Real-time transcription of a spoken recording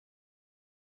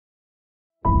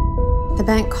The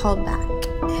bank called back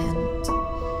and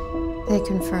they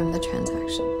confirmed the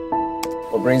transaction.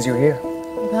 What brings you here?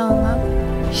 I fell in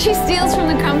love. She steals from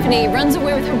the company, runs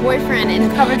away with her boyfriend,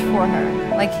 and covered for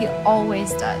her, like he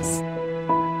always does.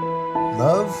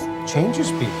 Love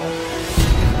changes people.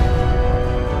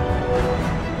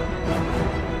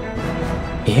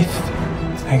 If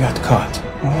I got caught,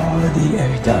 all the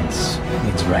evidence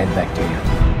leads right back to you.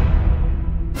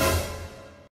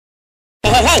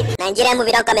 Hey, Nigerian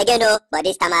movie don't come again, no. But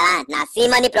this time around, now free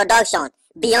money production.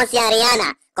 Beyonce and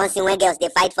Rihanna, constant when girls they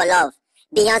fight for love.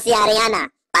 Beyonce and Rihanna,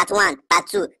 part 1, part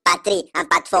 2, part 3, and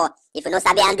part 4. If you know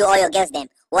Sabi and do all your girls them,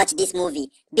 watch this movie.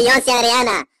 Beyonce and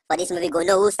Rihanna, for this movie go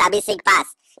know who Sabi sing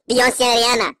pass. Beyonce and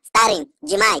Rihanna, starring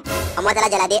Jimai, Omotala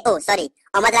Jalade,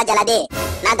 Omotala Jalade,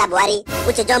 Nada Buhari,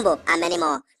 Uche Jumbo, and many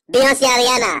more. Beyonce and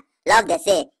Rihanna, love they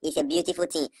say, it's a beautiful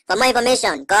thing. For more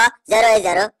information, call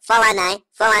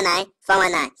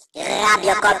 080-419-419-419. Grab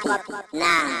your copy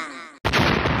now.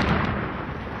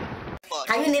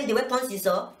 Can you name the weapons you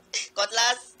saw?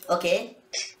 Cutlass. Okay.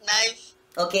 Knife.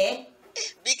 Okay.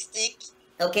 Big stick.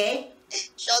 Okay.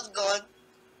 Shotgun.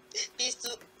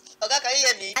 Pistol. Okay, can you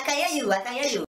hear me? I can hear you.